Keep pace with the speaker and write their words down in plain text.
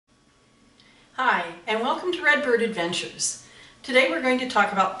Hi, and welcome to Redbird Adventures. Today we're going to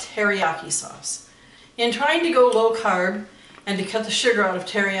talk about teriyaki sauce. In trying to go low carb and to cut the sugar out of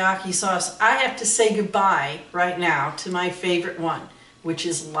teriyaki sauce, I have to say goodbye right now to my favorite one, which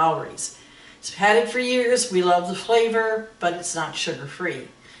is Lawry's. I've had it for years, we love the flavor, but it's not sugar-free.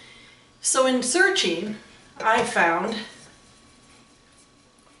 So in searching, I found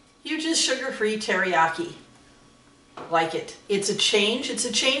Hughes sugar-free teriyaki. Like it. It's a change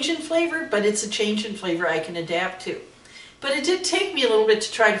in flavor, but it's a change in flavor I can adapt to. But it did take me a little bit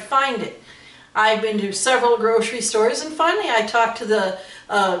to try to find it. I've been to several grocery stores, and finally I talked to the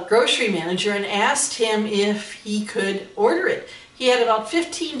grocery manager and asked him if he could order it. He had about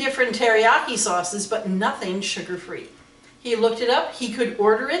 15 different teriyaki sauces, but nothing sugar-free. He looked it up, he could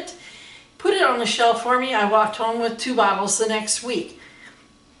order it, put it on the shelf for me. I walked home with 2 bottles the next week.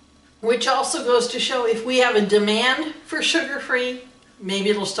 Which also goes to show if we have a demand for sugar-free,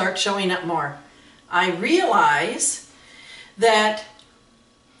 maybe it'll start showing up more. I realize that,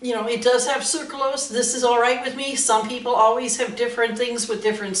 it does have sucralose. This is all right with me. Some people always have different things with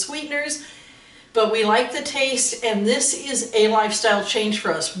different sweeteners, but we like the taste, and this is a lifestyle change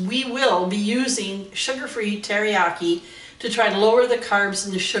for us. We will be using sugar-free teriyaki to try to lower the carbs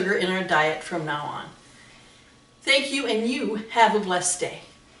and the sugar in our diet from now on. Thank you, and you have a blessed day.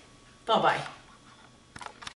 Bye-bye.